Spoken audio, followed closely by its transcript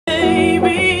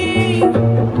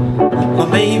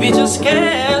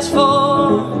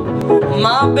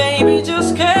baby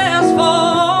just cares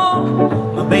for,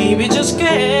 my baby just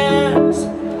cares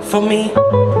for me.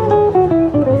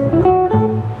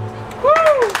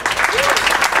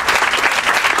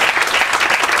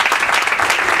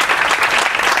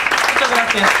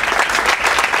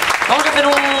 Vamos a hacer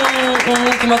un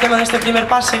último tema de este primer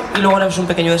pase y luego haremos un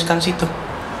pequeño descansito.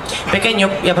 Pequeño,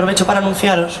 y aprovecho para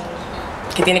anunciaros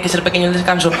que tiene que ser pequeño el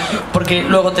descanso porque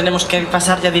luego tenemos que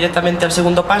pasar ya directamente al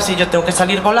segundo pase y yo tengo que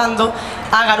salir volando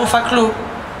a Garufa Club.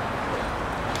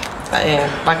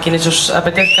 Para quienes os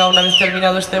apetezca, una vez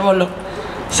terminado este bolo,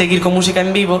 seguir con música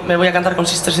en vivo. Me voy a cantar con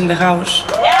Sisters in the House.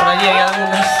 Por allí hay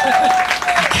algunas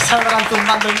que saldrán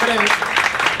zumbando en breve.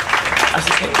 Así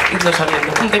que idlo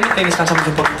sabiendo. Un temita y descansamos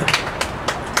un poquito.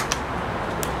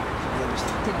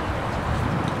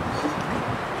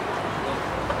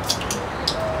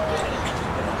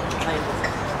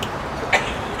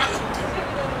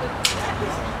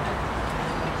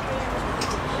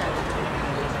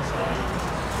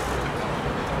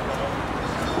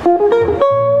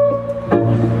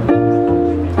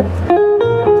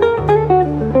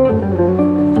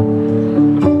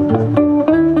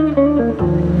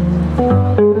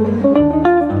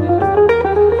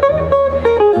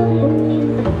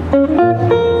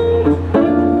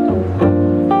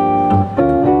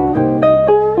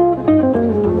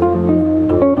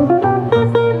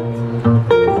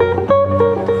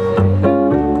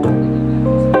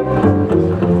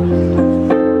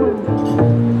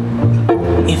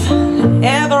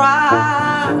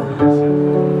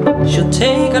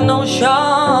 Take a notion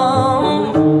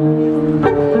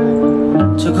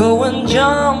to go and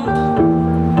jump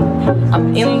up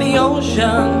in the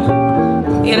ocean.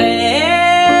 It ain't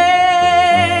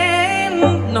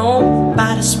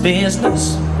nobody's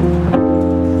business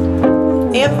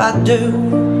if I do,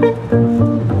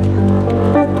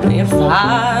 if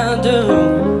I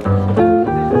do.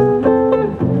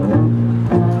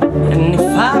 And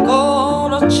if I go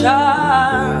to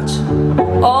church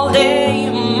all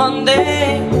day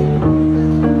Monday,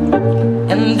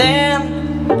 and then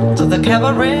to the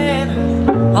cabaret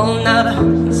all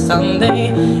night Sunday.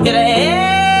 It ain't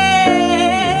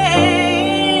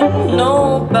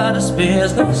nobody's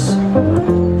business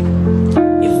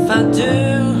if I do,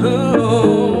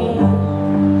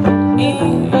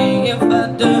 if I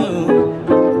do.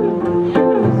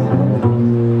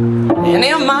 And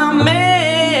if my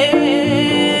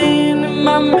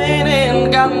man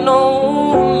ain't got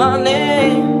no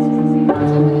money,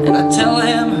 and I tell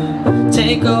him,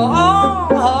 take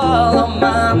all of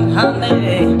my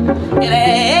honey. It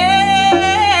ain't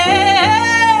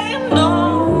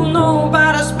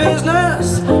nobody's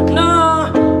business,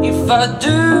 no, if I do,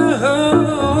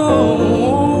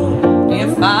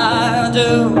 if I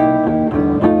do.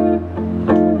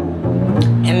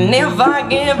 And if I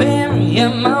give him, yeah,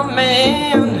 my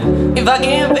man, if I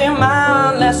give him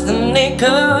my less than nickel,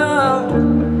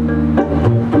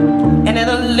 and it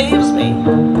leaves me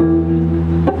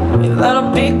without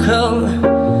a pickle,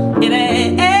 it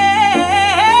ain't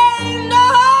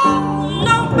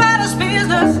nobody's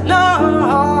business, no,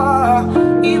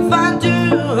 if I do,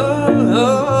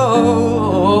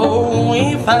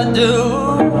 if I do.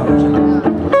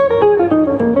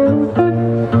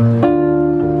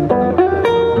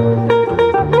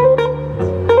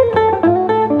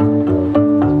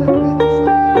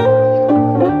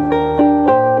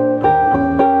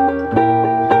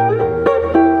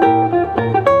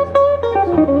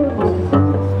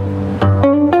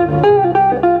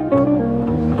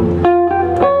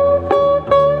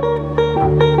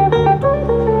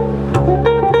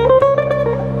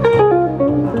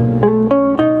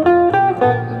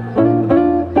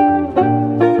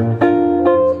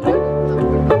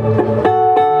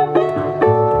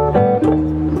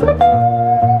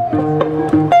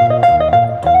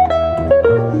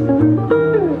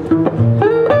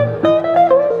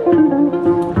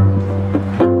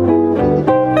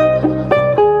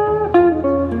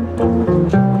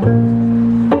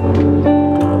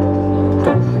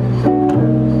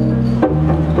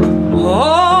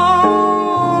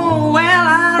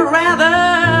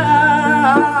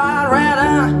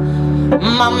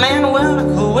 My man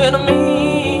will go with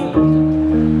me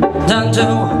down to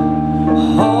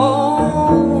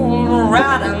hold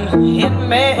right and hit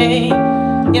me.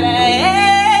 It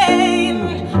ain't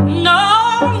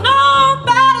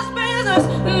nobody's business,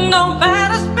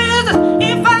 nobody's business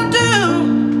if I do.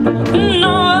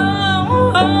 No,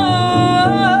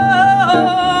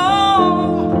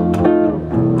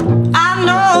 I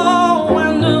know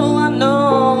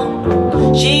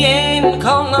she ain't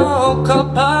called no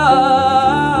copper.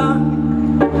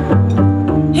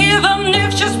 Even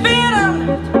if she's beaten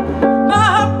by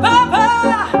her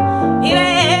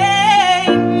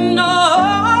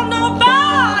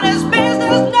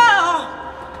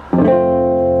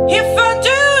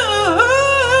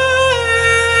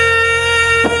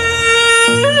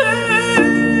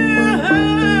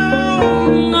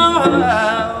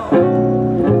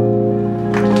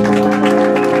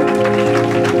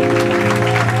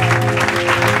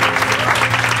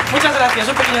gracias.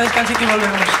 Un pequeño descansito y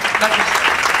volvemos. Gracias.